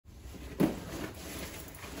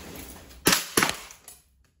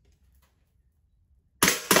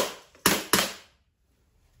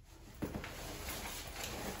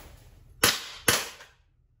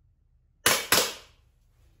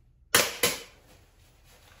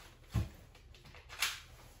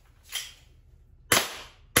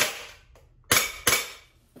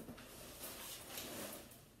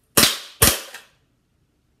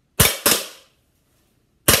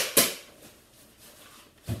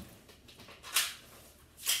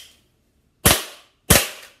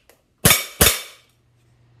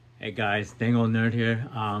Hey guys, dang old nerd here.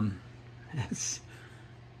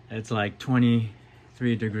 It's like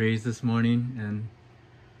 23 degrees this morning in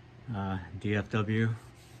DFW.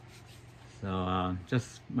 So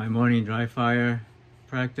just my morning dry fire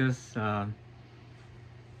practice.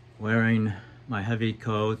 Wearing my heavy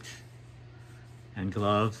coat and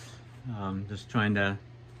gloves. Just trying to,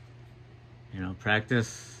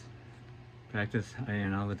 practice,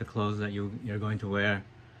 with the clothes that you're going to wear.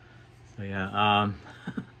 So yeah.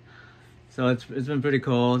 So it's been pretty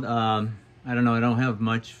cold. I don't know, I don't have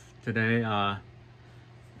much today. I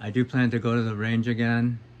do plan to go to the range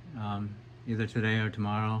again, either today or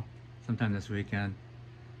tomorrow, sometime this weekend.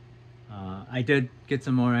 I did get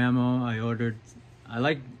some more ammo. I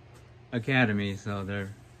like Academy, so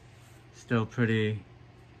they're still pretty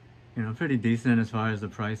decent as far as the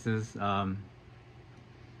prices.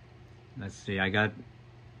 Let's see, I got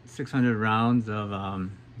 600 rounds of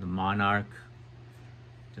the Monarch,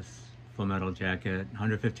 just full metal jacket,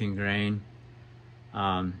 115 grain.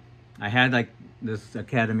 I had like this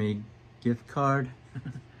Academy gift card,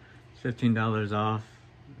 $15 off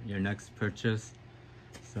your next purchase,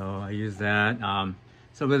 so I use that.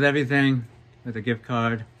 So with everything, with the gift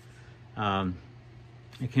card,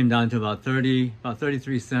 it came down to about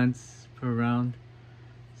 33 cents per round.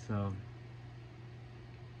 So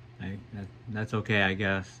that's okay, I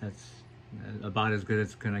guess. That's about as good as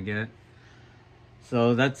it's gonna get.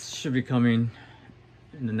 So that should be coming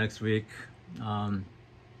in the next week. So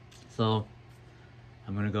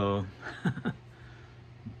I'm gonna go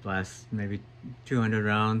blast maybe 200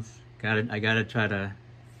 rounds. I gotta try to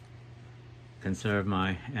conserve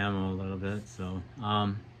my ammo a little bit. So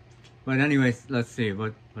but anyways, let's see,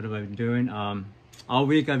 what have I been doing? All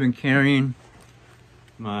week I've been carrying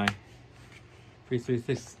my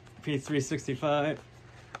P365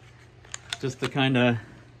 just to kind of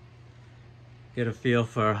get a feel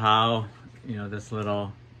for how this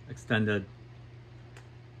little extended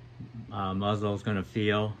muzzle is going to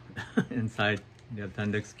feel inside the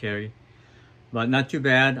appendix carry, but not too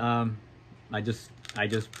bad. I just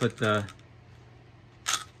put the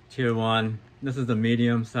tier 1, this is the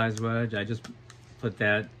medium size wedge. I just put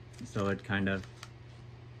that so it kind of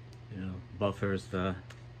buffers the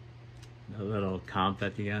little comp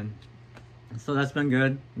at the end. So that's been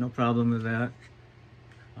good, no problem with that.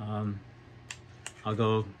 I'll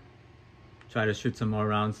go try to shoot some more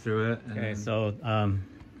rounds through it. Okay, so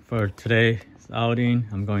for today's outing,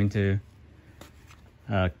 I'm going to,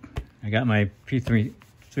 I got my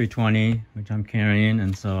P320, which I'm carrying,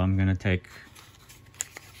 and so I'm going to take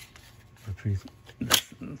the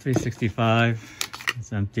 365,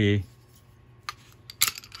 it's empty.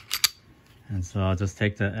 And so I'll just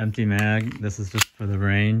take the empty mag. This is just for the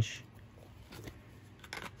range.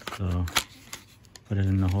 So put it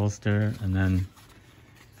in the holster, and then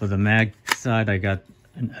for the mag side, I got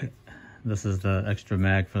this is the extra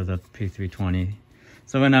mag for the P320.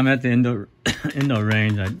 So when I'm at the indoor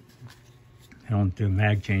range, I don't do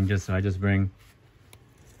mag changes, so I just bring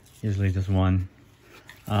usually just one.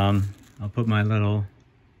 I'll put my little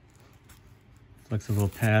flexible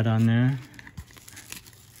pad on there,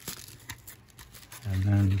 and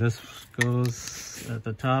then this goes at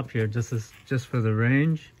the top here. This is just for the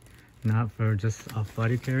range, not for just off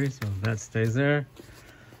body carry, so that stays there.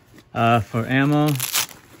 For ammo,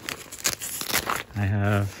 I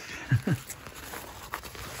have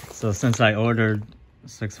so since I ordered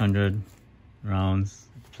 600 rounds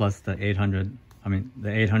plus the 800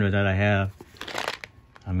 that I have,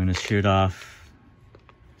 I'm gonna shoot off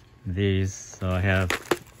these. So I have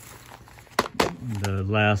the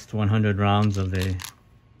last 100 rounds of the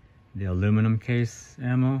aluminum case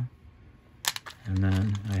ammo, and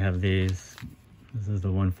then I have these. This is the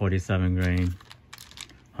 147 grain,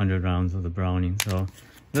 100 rounds of the Browning. So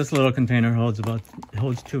this little container holds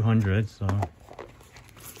 200. So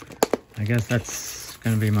I guess that's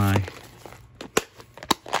gonna be my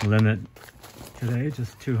limit today,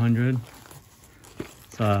 just 200.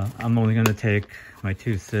 So I'm only gonna take my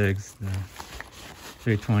two SIGs, the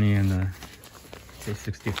 320 and the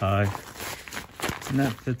 365, and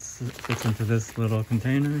that fits into this little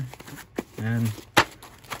container and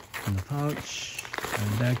in the pouch,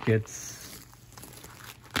 and that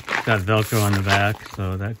got Velcro on the back,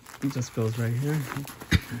 so that just goes right here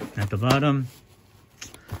at the bottom.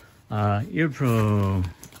 Ear Pro,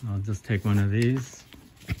 I'll just take one of these.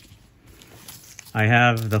 I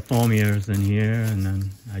have the foam ears in here, and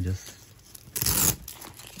then I just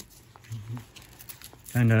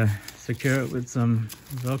kind of secure it with some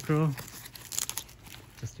Velcro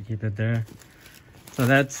just to keep it there. So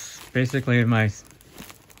that's basically my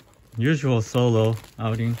usual solo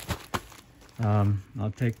outing.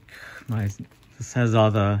 I'll take my, this has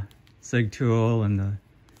all the Sig tool and the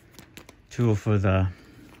tool for the,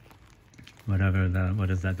 whatever the, what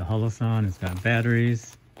is that, the Holoson. It's got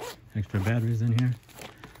batteries, extra batteries in here.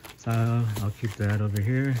 So I'll keep that over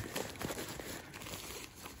here.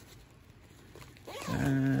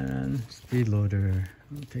 And speed loader,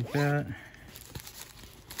 I'll take that.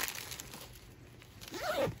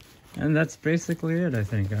 And that's basically it, I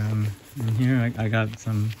think. In here I got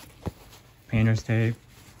some painter's tape.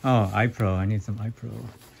 Oh, iPro, I need some iPro.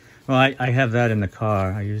 Well, I have that in the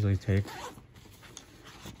car. I usually take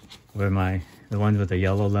where the ones with the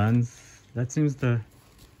yellow lens. That seems to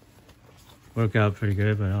work out pretty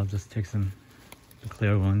good, but I'll just take the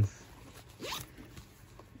clear ones.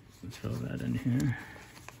 Throw that in here.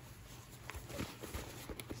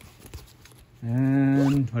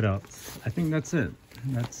 And what else? I think that's it.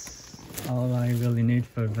 That's all I really need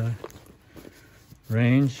for the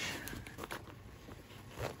range.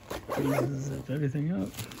 Zip everything up.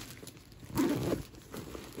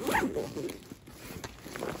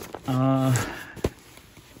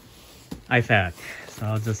 IFAK.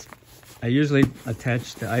 So I usually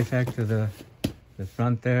attach the IFAK to the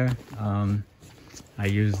front there. I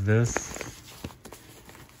use this.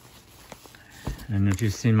 And if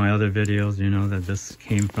you've seen my other videos, you know that this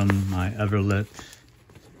came from my Everlit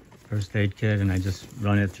first aid kit, and I just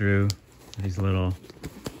run it through these little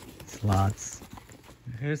slots.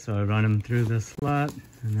 Okay, so I run them through this slot,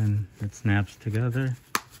 and then it snaps together.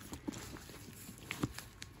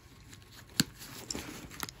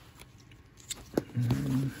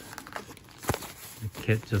 And the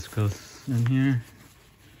kit just goes in here.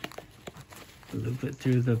 Loop it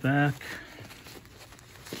through the back.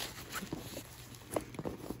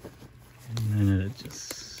 And then it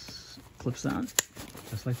just clips on,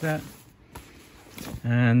 just like that.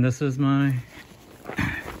 And this is my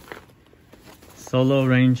solo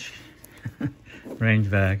range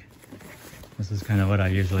bag. This is kind of what I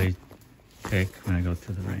usually take when I go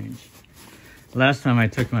to the range. Last time I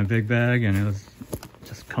took my big bag and it was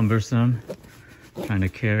just cumbersome trying to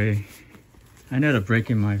carry. I ended up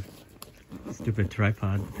breaking my stupid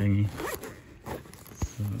tripod thingy.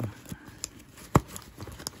 So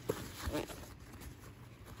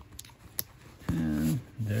and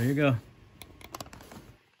there you go.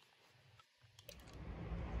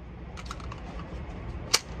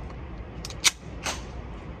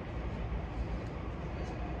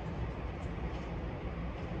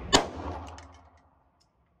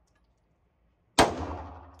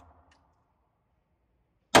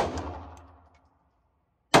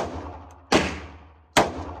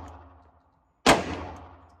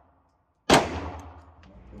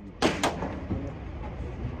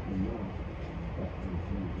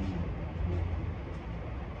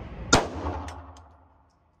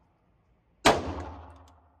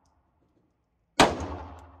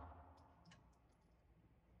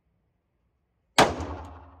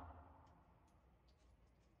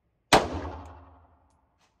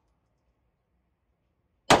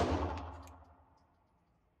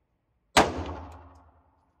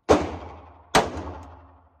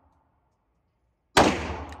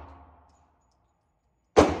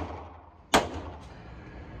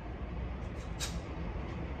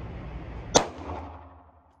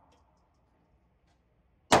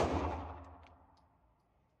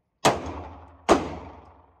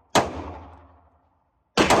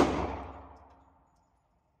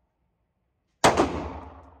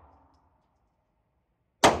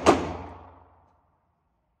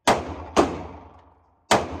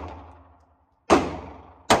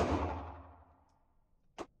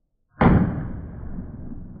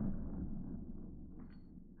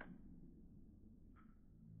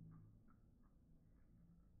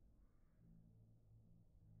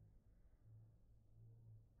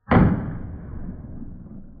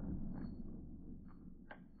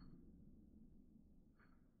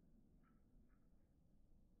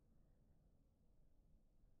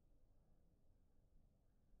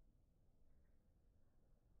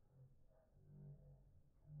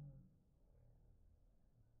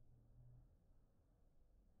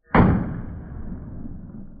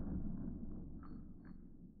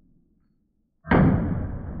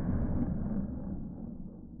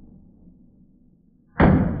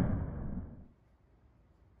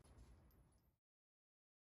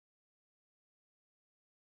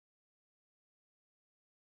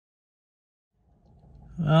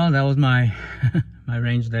 Well, that was my my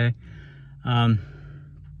range day. So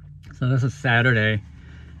this is Saturday.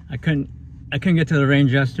 I couldn't get to the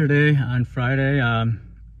range yesterday on Friday. Well,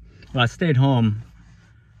 I stayed home,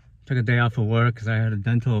 took a day off of work because I had a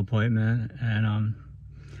dental appointment, and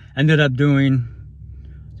ended up doing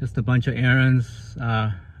just a bunch of errands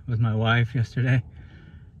with my wife yesterday.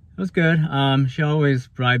 It was good. She always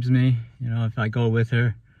bribes me, you know, if I go with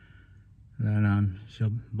her, then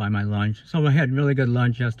she'll buy my lunch. So I had really good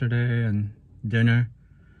lunch yesterday and dinner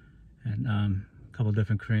at a couple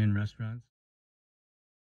different Korean restaurants.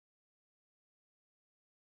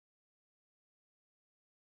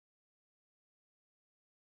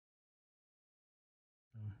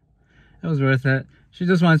 It was worth it. She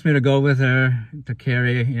just wants me to go with her to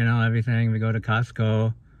carry, you know, everything. We go to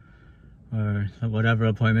Costco or whatever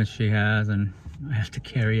appointments she has, and I have to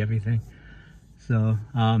carry everything. So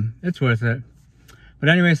it's worth it. But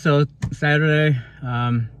anyway, so Saturday,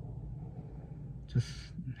 just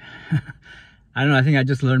I don't know. I think I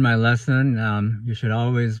just learned my lesson. You should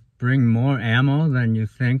always bring more ammo than you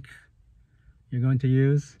think you're going to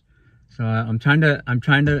use. So I'm trying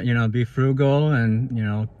to, you know, be frugal and, you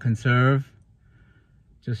know, conserve.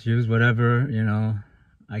 Just use whatever, you know,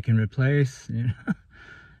 I can replace. You know?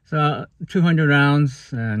 So 200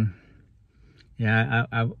 rounds, and yeah,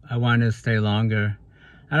 I wanted to stay longer.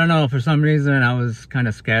 I don't know, for some reason I was kind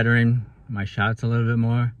of scattering my shots a little bit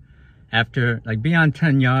more. After, like, beyond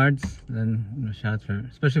 10 yards, then the shots were,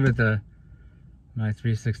 especially with my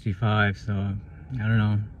 365. So I don't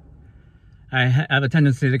know. I have a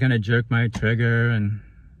tendency to kind of jerk my trigger, and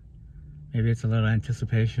maybe it's a little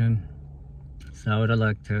anticipation. So I would have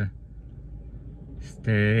liked to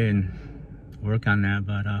stay and work on that.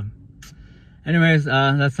 But anyways,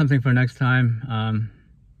 that's something for next time.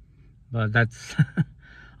 But that's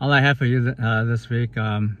all I have for you this week.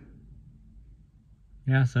 Yeah,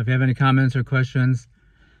 so if you have any comments or questions,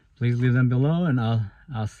 please leave them below, and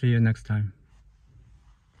I'll see you next time.